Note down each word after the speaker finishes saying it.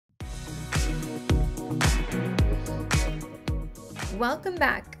Welcome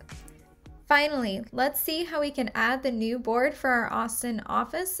back. Finally, let's see how we can add the new board for our Austin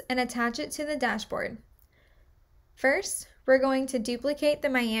office and attach it to the dashboard. First, we're going to duplicate the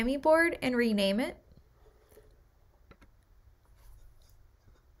Miami board and rename it.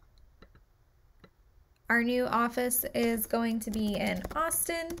 Our new office is going to be in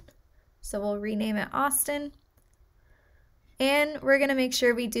Austin, so we'll rename it Austin. And we're going to make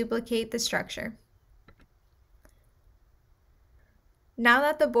sure we duplicate the structure. Now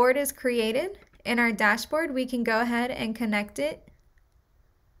that the board is created in our dashboard, we can go ahead and connect it.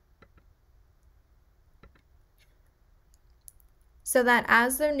 So that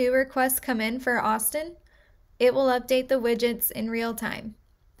as the new requests come in for Austin, it will update the widgets in real time.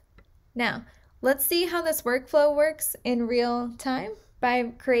 Now, let's see how this workflow works in real time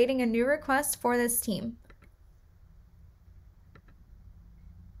by creating a new request for this team.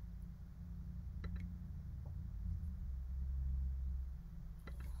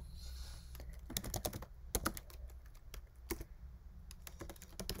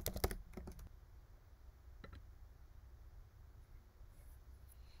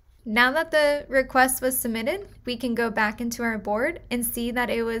 Now that the request was submitted, we can go back into our board and see that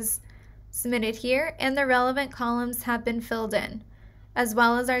it was submitted here and the relevant columns have been filled in, as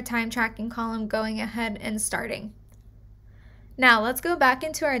well as our time tracking column going ahead and starting. Now let's go back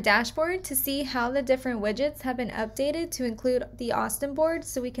into our dashboard to see how the different widgets have been updated to include the Austin board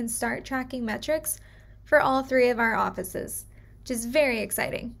so we can start tracking metrics for all three of our offices, which is very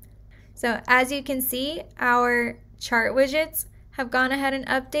exciting. So as you can see, our chart widgets have gone ahead and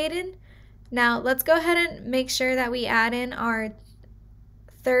updated. Now let's go ahead and make sure that we add in our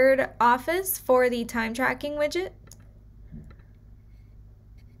third office for the time tracking widget.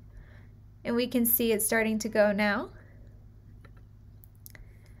 And we can see it starting to go now.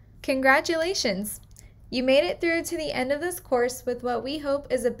 Congratulations! You made it through to the end of this course with what we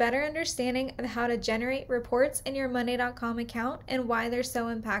hope is a better understanding of how to generate reports in your monday.com account and why they're so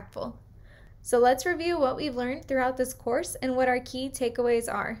impactful. So let's review what we've learned throughout this course and what our key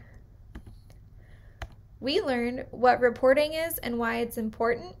takeaways are. We learned what reporting is and why it's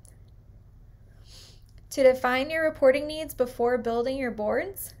important, to define your reporting needs before building your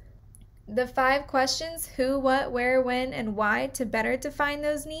boards, the 5 questions who, what, where, when, and why to better define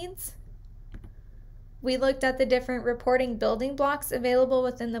those needs. We looked at the different reporting building blocks available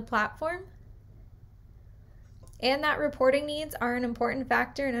within the platform, and that reporting needs are an important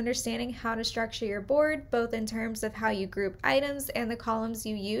factor in understanding how to structure your board, both in terms of how you group items and the columns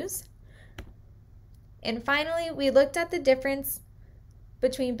you use. And finally, we looked at the difference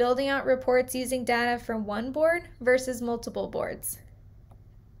between building out reports using data from one board versus multiple boards.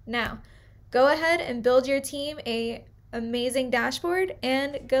 Now, go ahead and build your team an amazing dashboard,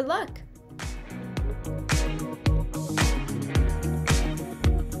 and good luck!